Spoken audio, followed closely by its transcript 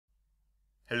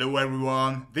Hello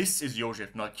everyone, this is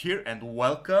Joseph Not here and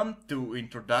welcome to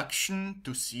Introduction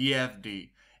to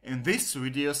CFD. In this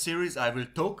video series I will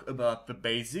talk about the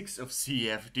basics of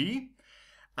CFD.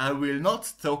 I will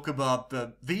not talk about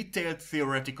the detailed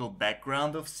theoretical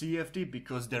background of CFD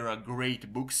because there are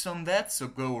great books on that, so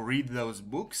go read those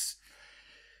books.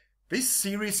 This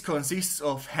series consists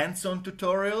of hands-on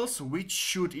tutorials which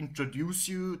should introduce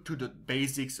you to the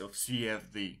basics of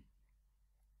CFD.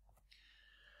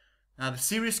 Now the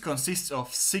series consists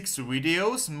of 6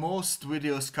 videos. Most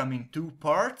videos come in 2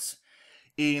 parts.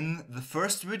 In the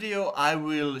first video I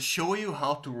will show you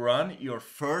how to run your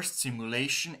first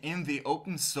simulation in the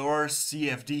open source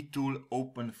CFD tool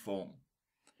OpenFOAM.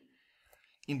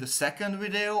 In the second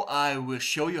video I will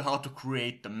show you how to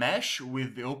create the mesh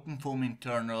with the OpenFOAM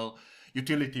internal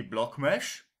utility block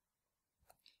mesh.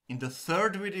 In the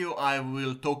third video I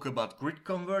will talk about grid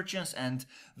convergence and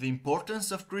the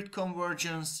importance of grid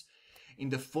convergence. In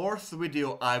the fourth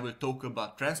video I will talk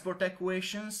about transport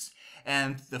equations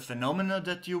and the phenomena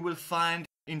that you will find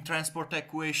in transport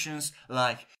equations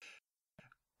like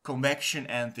convection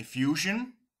and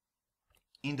diffusion.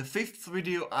 In the fifth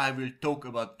video I will talk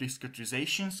about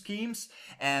discretization schemes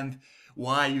and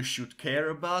why you should care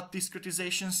about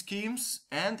discretization schemes.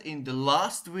 And in the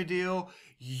last video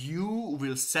you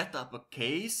will set up a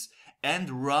case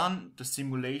and run the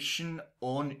simulation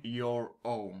on your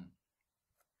own.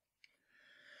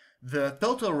 The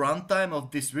total runtime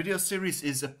of this video series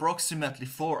is approximately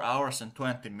 4 hours and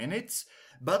 20 minutes,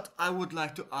 but I would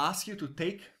like to ask you to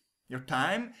take your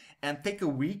time and take a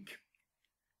week,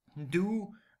 do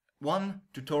 1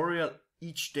 tutorial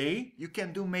each day. You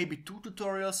can do maybe 2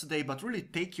 tutorials a day, but really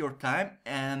take your time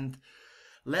and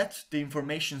let the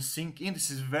information sink in. This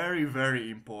is very,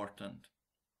 very important.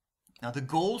 Now the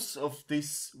goals of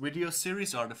this video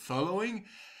series are the following.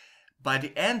 By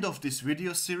the end of this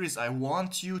video series I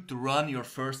want you to run your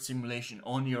first simulation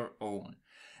on your own.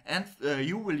 And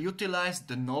you will utilize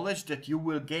the knowledge that you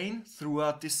will gain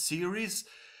throughout this series.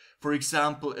 For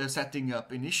example, setting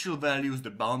up initial values, the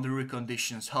boundary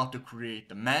conditions, how to create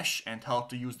the mesh and how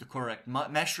to use the correct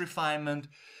mesh refinement.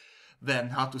 Then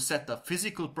how to set up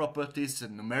physical properties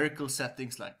and numerical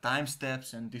settings like time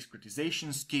steps and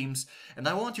discretization schemes. And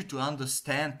I want you to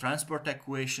understand transport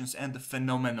equations and the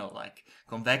phenomena like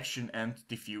convection and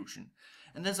diffusion.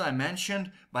 And as I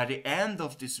mentioned, by the end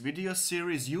of this video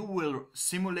series you will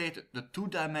simulate the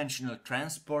 2-dimensional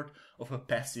transport of a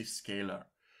passive scalar,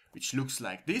 which looks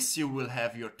like this. You will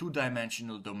have your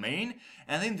 2-dimensional domain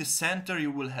and in the center you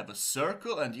will have a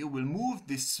circle and you will move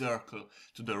this circle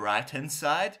to the right hand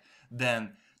side,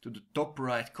 then to the top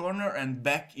right corner and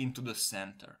back into the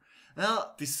center.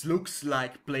 Now this looks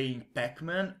like playing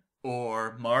Pac-Man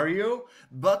or Mario,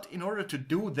 but in order to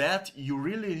do that you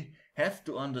really have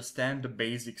to understand the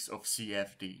basics of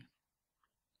CFD.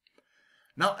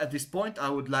 Now at this point I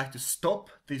would like to stop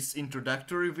this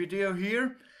introductory video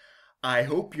here. I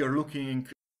hope you're looking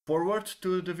forward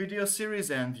to the video series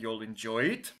and you'll enjoy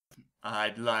it.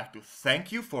 I'd like to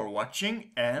thank you for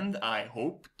watching and I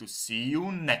hope to see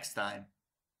you next time.